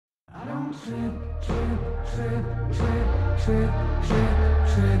trip, trip, trip, trip, trip, trip,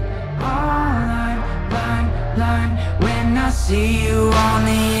 trip. All line, when I see you on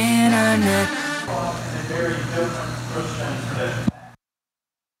the internet.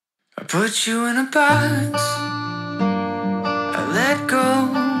 I put you in a box, I let go.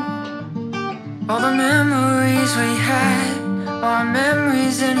 All the memories we had aren't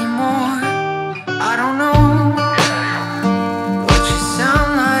memories anymore. I don't know what you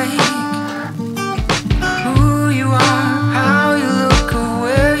sound like, who you are, how you look, or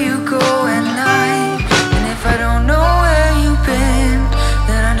where you go at night. And if I don't know where you've been,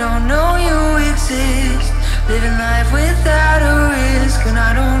 then I don't know you exist. Living life without a risk, and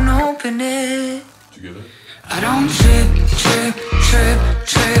I don't open it. Together. I don't trip, trip, trip,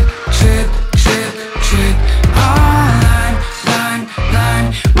 trip, trip, trip, trip. All line,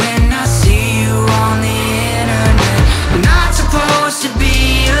 when I see you on the internet. I'm not supposed to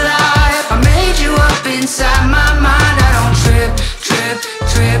be alive, I made you up inside my mind. I don't trip, trip,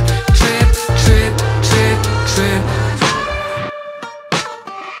 trip, trip, trip, trip, trip.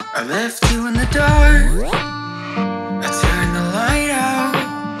 I left you in the dark, I turned the light out.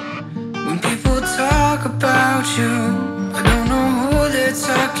 When people talk about you, I don't know who they're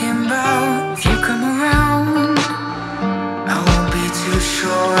talking about. If you come around, I won't be too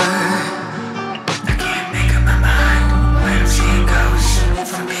sure. I can't make up my mind when I'm seeing ghosts.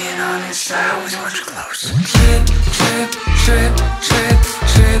 If I'm being honest, I always watch close. Trip, trip, trip, trip,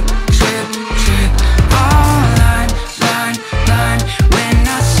 trip, trip, trip. All line, when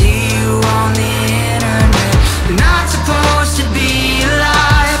I see you on the internet. You're not supposed to be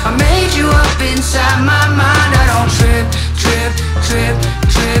alive, I made you up inside my mind. I don't trip, trip, trip,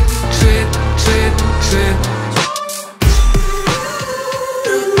 trip, trip, trip, trip.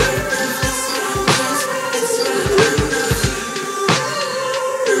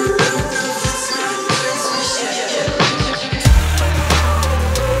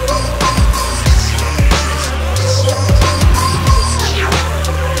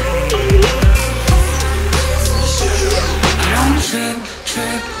 Trip,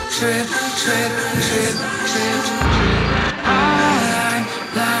 trip, trip, trip, trip. All line,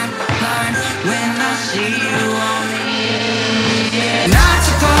 when I see you